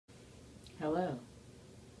Hello,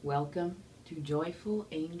 welcome to Joyful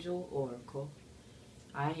Angel Oracle.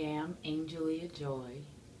 I am InJoy.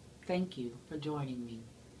 Thank you for joining me.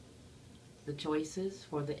 The choices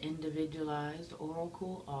for the Individualized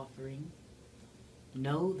Oracle offering: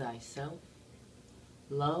 Know Thyself,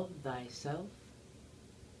 Love Thyself,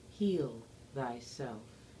 Heal Thyself.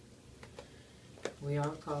 We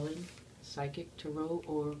are calling Psychic Tarot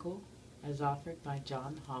Oracle as offered by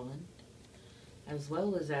John Holland, as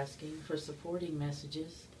well as asking for supporting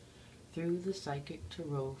messages through the Psychic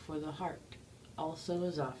Tarot for the Heart, also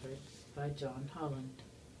as offered by John Holland.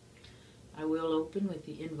 I will open with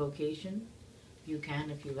the invocation. You can,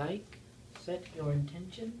 if you like, set your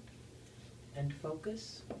intention and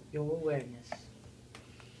focus your awareness.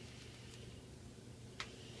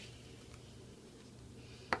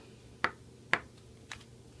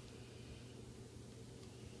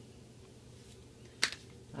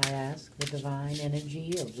 I ask the divine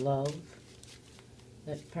energy of love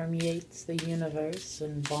that permeates the universe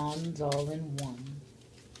and bonds all in one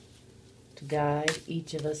to guide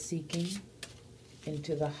each of us seeking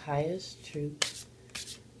into the highest truth.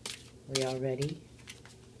 We are ready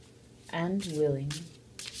and willing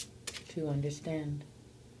to understand,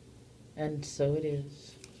 and so it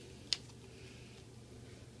is.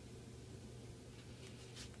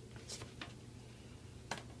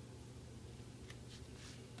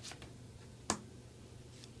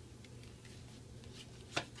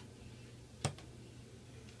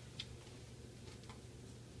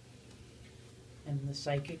 And the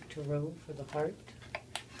Psychic Tarot for the Heart.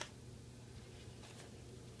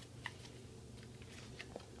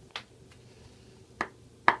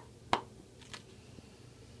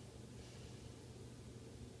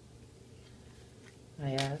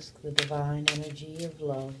 I ask the divine energy of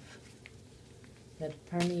love that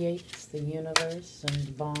permeates the universe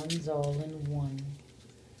and bonds all in one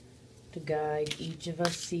to guide each of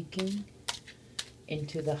us seeking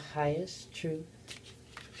into the highest truth.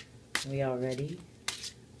 We are ready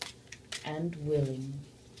and willing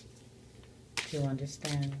to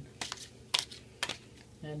understand,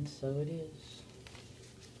 and so it is.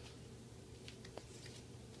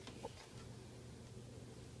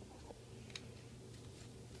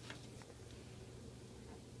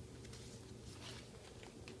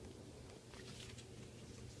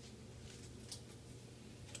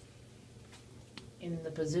 In the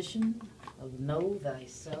position of Know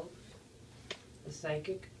Thyself, the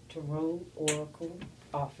Psychic Tarot Oracle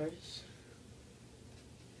offers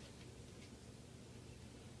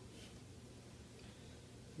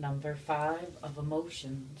number 5 of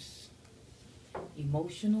emotions,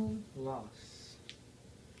 emotional loss.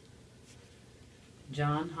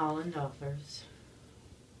 John Holland offers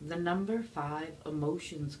the number 5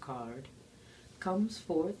 emotions card comes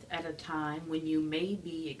forth at a time when you may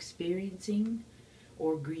be experiencing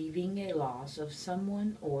or grieving a loss of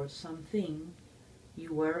someone or something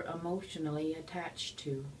you were emotionally attached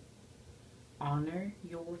to. Honor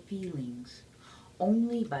your feelings.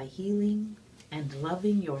 Only by healing and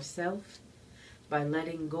loving yourself, by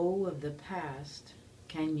letting go of the past,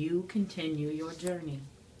 can you continue your journey.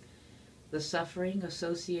 The suffering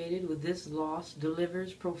associated with this loss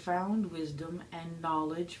delivers profound wisdom and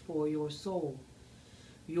knowledge for your soul.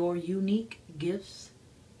 Your unique gifts,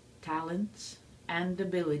 talents, and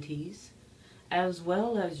abilities, as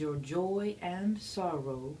well as your joy and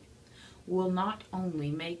sorrow, will not only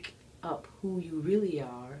make up who you really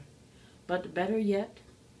are, but better yet,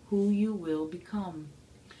 who you will become.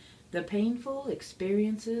 The painful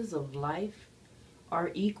experiences of life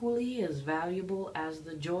are equally as valuable as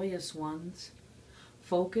the joyous ones.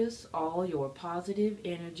 Focus all your positive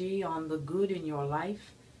energy on the good in your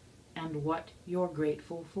life and what you're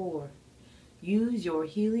grateful for. Use your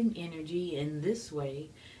healing energy in this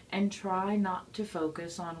way and try not to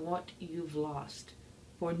focus on what you've lost,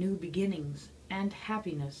 for new beginnings and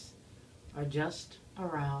happiness are just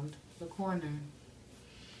around the corner.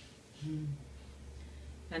 And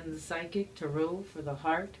the Psychic Tarot for the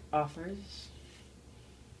Heart offers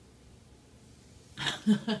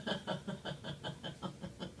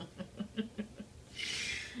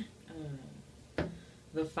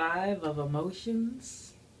the 5 of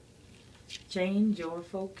emotions. Change your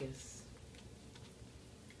focus.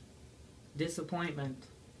 Disappointment,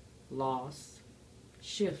 loss,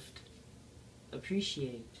 shift,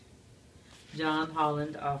 appreciate. John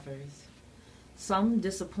Holland offers some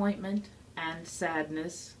disappointment and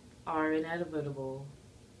sadness are inevitable.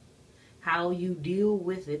 How you deal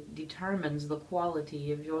with it determines the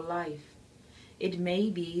quality of your life. It may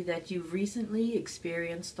be that you've recently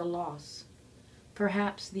experienced a loss,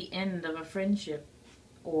 perhaps the end of a friendship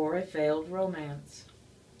or a failed romance.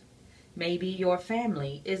 Maybe your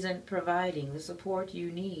family isn't providing the support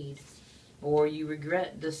you need, or you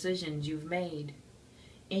regret decisions you've made.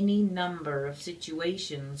 Any number of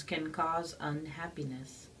situations can cause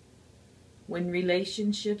unhappiness. When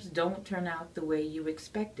relationships don't turn out the way you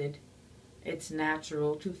expected, it's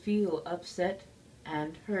natural to feel upset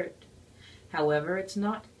and hurt. However, it's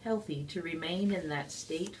not healthy to remain in that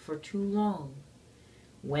state for too long.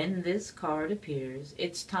 When this card appears,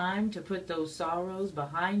 it's time to put those sorrows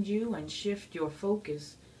behind you and shift your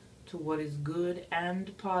focus to what is good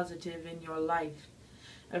and positive in your life.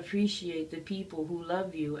 Appreciate the people who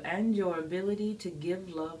love you and your ability to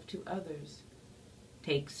give love to others.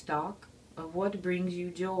 Take stock of what brings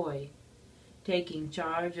you joy. Taking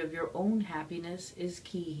charge of your own happiness is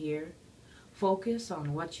key here. Focus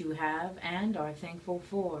on what you have and are thankful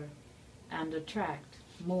for, and attract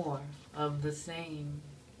more of the same.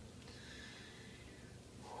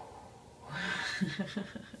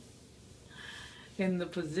 In the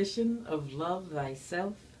position of Love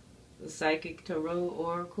Thyself, the Psychic Tarot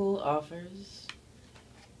Oracle offers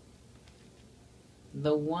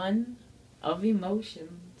the One of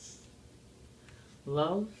Emotions.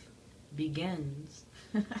 Love begins.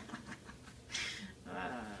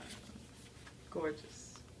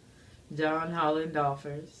 Gorgeous. John Holland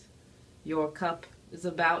offers, your cup is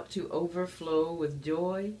about to overflow with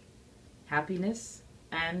joy, happiness,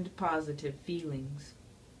 and positive feelings.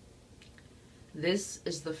 This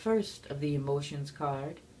is the first of the emotions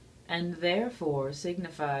card, and therefore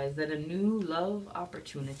signifies that a new love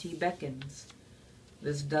opportunity beckons.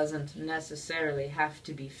 This doesn't necessarily have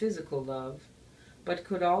to be physical love, but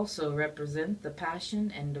could also represent the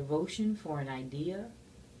passion and devotion for an idea,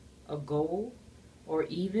 a goal, or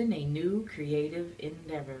even a new creative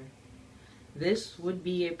endeavor. This would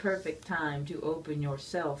be a perfect time to open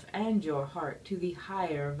yourself and your heart to the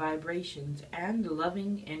higher vibrations and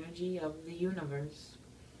loving energy of the universe.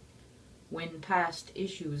 When past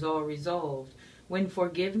issues are resolved, when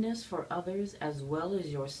forgiveness for others as well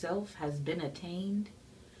as yourself has been attained,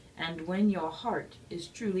 and when your heart is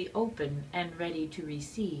truly open and ready to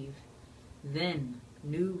receive, then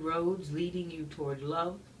new roads leading you toward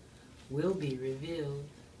love will be revealed.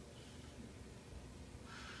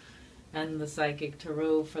 And the Psychic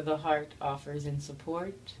Tarot for the Heart offers in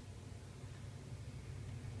support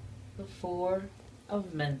the Four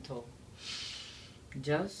of Mental.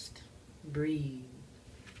 Just breathe.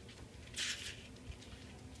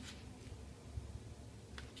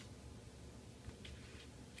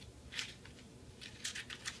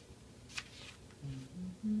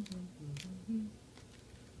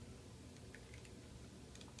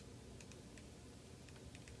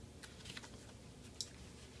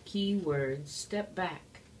 Keywords: step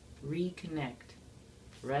back, reconnect,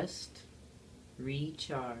 rest,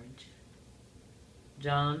 recharge.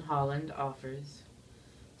 John Holland offers,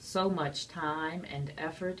 so much time and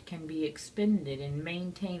effort can be expended in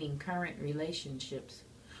maintaining current relationships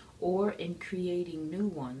or in creating new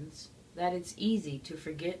ones that it's easy to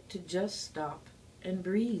forget to just stop and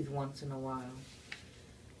breathe once in a while.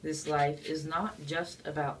 This life is not just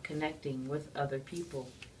about connecting with other people.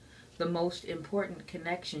 The most important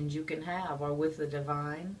connections you can have are with the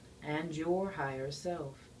divine and your higher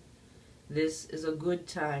self. This is a good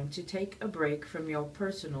time to take a break from your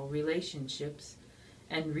personal relationships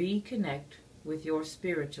and reconnect with your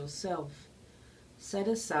spiritual self. Set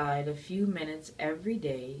aside a few minutes every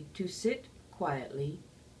day to sit quietly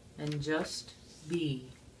and just be.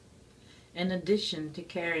 In addition to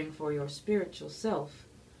caring for your spiritual self,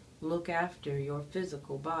 look after your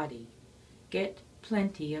physical body. Get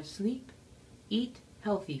plenty of sleep, eat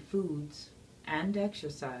healthy foods, and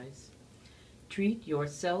exercise. Treat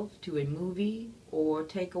yourself to a movie or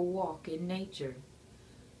take a walk in nature.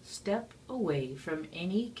 Step away from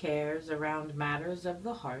any cares around matters of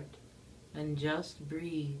the heart and just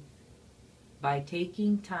breathe. By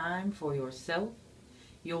taking time for yourself,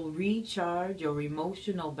 you'll recharge your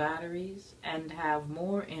emotional batteries and have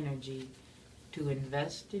more energy to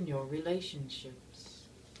invest in your relationships.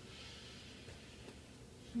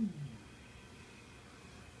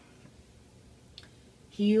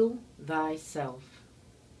 Heal Thyself.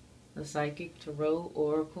 The Psychic Tarot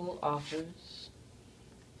Oracle offers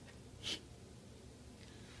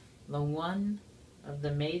the One of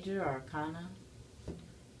the Major Arcana,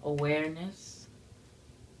 Awareness.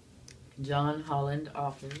 John Holland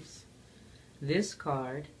offers, this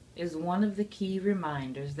card is one of the key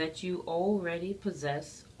reminders that you already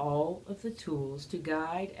possess all of the tools to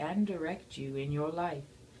guide and direct you in your life.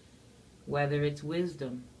 Whether it's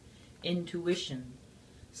wisdom, intuition,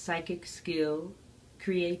 psychic skill,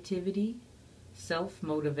 creativity,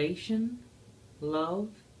 self-motivation, love,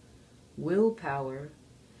 willpower,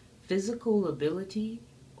 physical ability,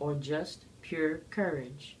 or just pure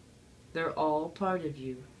courage. They're all part of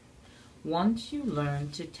you. Once you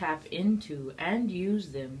learn to tap into and use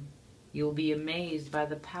them, you'll be amazed by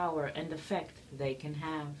the power and effect they can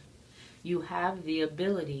have. You have the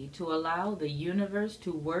ability to allow the universe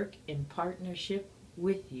to work in partnership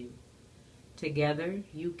with you. Together,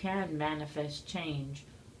 you can manifest change,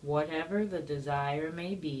 whatever the desire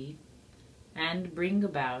may be, and bring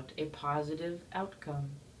about a positive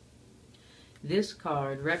outcome. This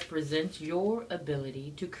card represents your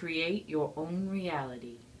ability to create your own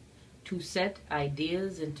reality, to set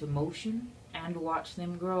ideas into motion and watch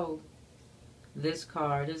them grow. This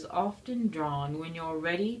card is often drawn when you're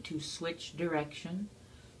ready to switch direction,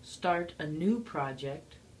 start a new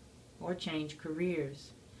project, or change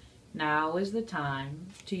careers. Now is the time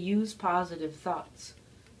to use positive thoughts,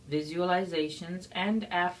 visualizations, and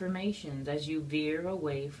affirmations as you veer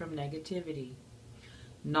away from negativity.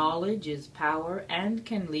 Knowledge is power and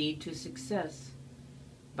can lead to success.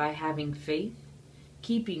 By having faith,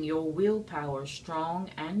 keeping your willpower strong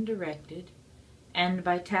and directed, and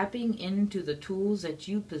by tapping into the tools that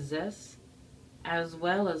you possess, as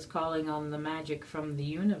well as calling on the magic from the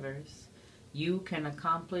universe, you can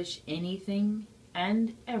accomplish anything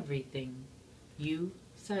and everything you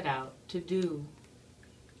set out to do.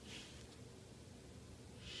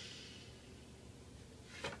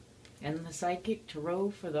 And the Psychic Tarot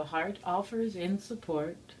for the Heart offers in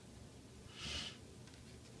support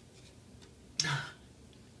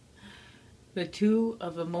the Two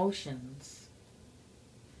of Emotions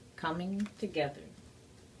coming together.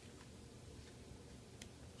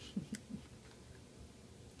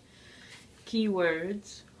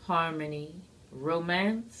 Keywords: harmony,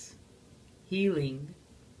 romance, healing,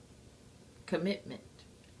 commitment.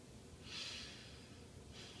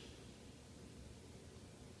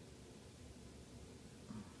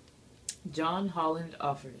 John Holland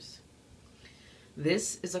offers,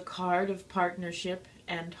 this is a card of partnership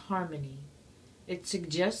and harmony. It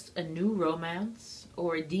suggests a new romance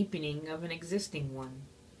or a deepening of an existing one.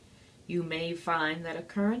 You may find that a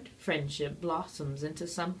current friendship blossoms into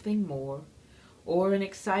something more, or an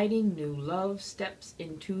exciting new love steps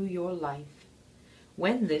into your life.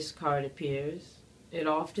 When this card appears, it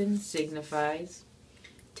often signifies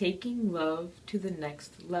taking love to the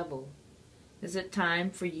next level. Is it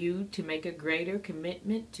time for you to make a greater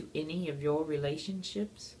commitment to any of your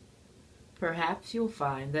relationships? Perhaps you'll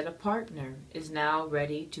find that a partner is now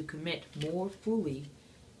ready to commit more fully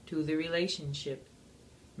to the relationship.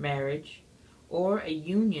 Marriage or a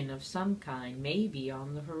union of some kind may be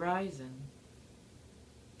on the horizon.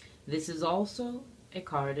 This is also a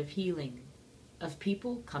card of healing, of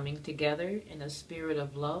people coming together in a spirit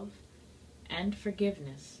of love and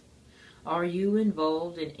forgiveness. Are you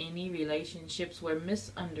involved in any relationships where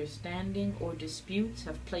misunderstanding or disputes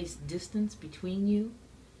have placed distance between you?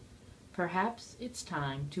 Perhaps it's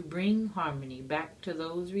time to bring harmony back to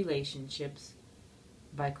those relationships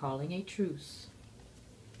by calling a truce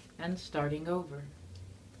and starting over.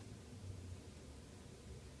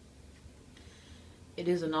 It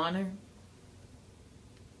is an honor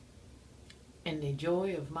and a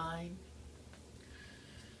joy of mine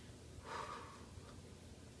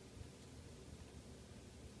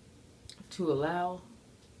to allow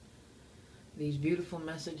these beautiful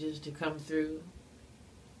messages to come through.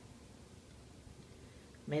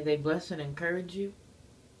 May they bless and encourage you.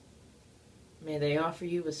 May they offer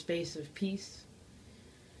you a space of peace,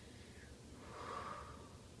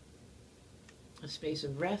 a space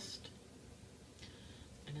of rest,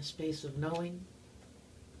 and a space of knowing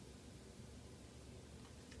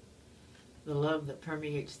the love that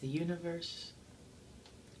permeates the universe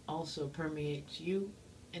also permeates you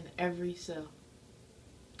in every cell.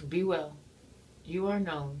 Be well. You are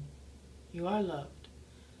known. You are loved.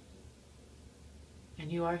 And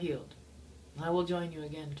you are healed. I will join you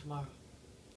again tomorrow.